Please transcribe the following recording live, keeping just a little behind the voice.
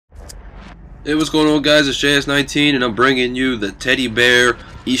Hey, what's going on, guys? It's JS19 and I'm bringing you the teddy bear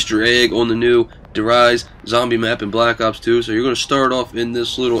Easter egg on the new DeRise zombie map in Black Ops 2. So you're going to start off in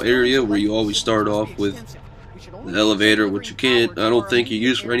this little area where you always start off with the elevator, which I don't think you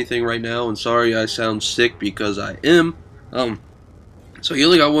use for anything right now. And sorry I sound sick because I am. So you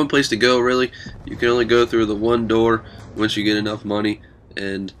only got one place to go, really. You can only go through the one door once you get enough money,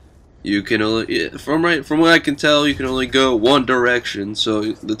 and you can only, from what I can tell, you can only go one direction.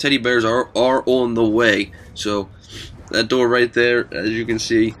 So the teddy bears are on the way. So that door right there, as you can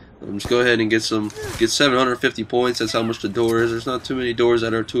see, just go ahead and get 750 points. That's how much the door is. There's not too many doors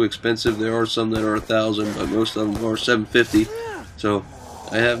that are too expensive. There are some that are 1,000, but most of them are 750. So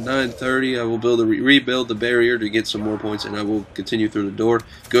I have 930. I will rebuild the barrier to get some more points, and I will continue through the door.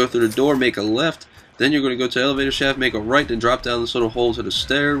 Go through the door, make a left. Then you're going to go to the elevator shaft, make a right, and drop down this little hole to the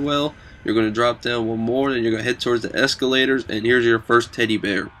stairwell. You're going to drop down one more, then you're going to head towards the escalators, and here's your first teddy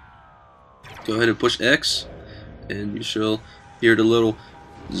bear. Go ahead and push X, and you shall hear the little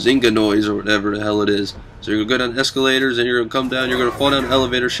Zynga noise, or whatever the hell it is. So you're going to go down the escalators, and you're going to come down, you're going to fall down the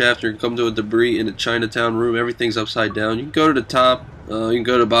elevator shaft, you're going to come to a debris in the Chinatown room. Everything's upside down. You can go to the top, you can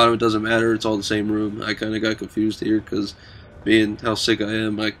go to the bottom, it doesn't matter, it's all the same room. I kind of got confused here, because being how sick I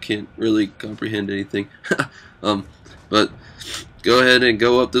am, I can't really comprehend anything. But go ahead and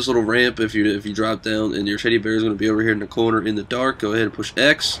go up this little ramp if you drop down, and your teddy bear is going to be over here in the corner in the dark. Go ahead and push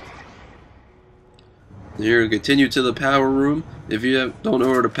X. And you're going to continue to the power room. If you don't know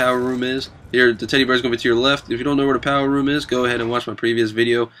where the power room is, here the teddy bear is going to be to your left. If you don't know where the power room is, go ahead and watch my previous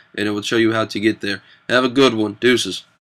video, and it will show you how to get there. Have a good one. Deuces.